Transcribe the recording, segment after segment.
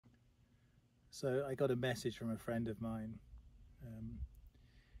So I got a message from a friend of mine.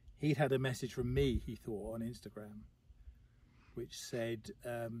 He'd had a message from me, he thought, on Instagram, which said,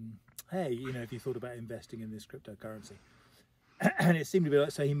 hey, you know, if you thought about investing in this cryptocurrency. And it seemed to be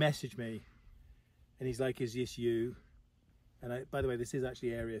like, so he messaged me and he's like, is this you? And by the way, this is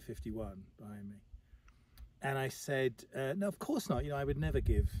actually Area 51 behind me. And I said, no, of course not. You know, I would never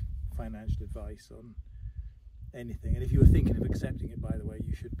give financial advice on anything. And if you were thinking of accepting it, by the way,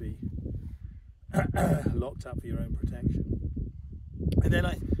 you should be locked up for your own protection. And then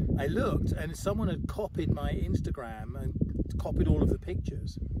I looked, and someone had copied my Instagram and copied all of the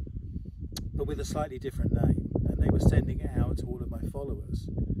pictures, but with a slightly different name. And they were sending it out to all of my followers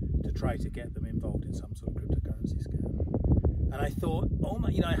to try to get them involved in some sort of cryptocurrency scam. And I thought, oh my,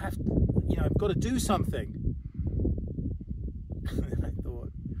 you know, I've got to do something. And I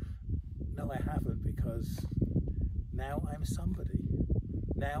thought, no, I haven't, because now I'm somebody.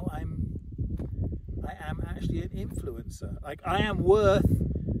 Now I am actually an influencer. Like, I am worth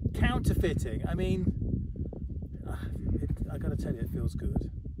counterfeiting. I mean, I got to tell you, it feels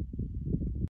good.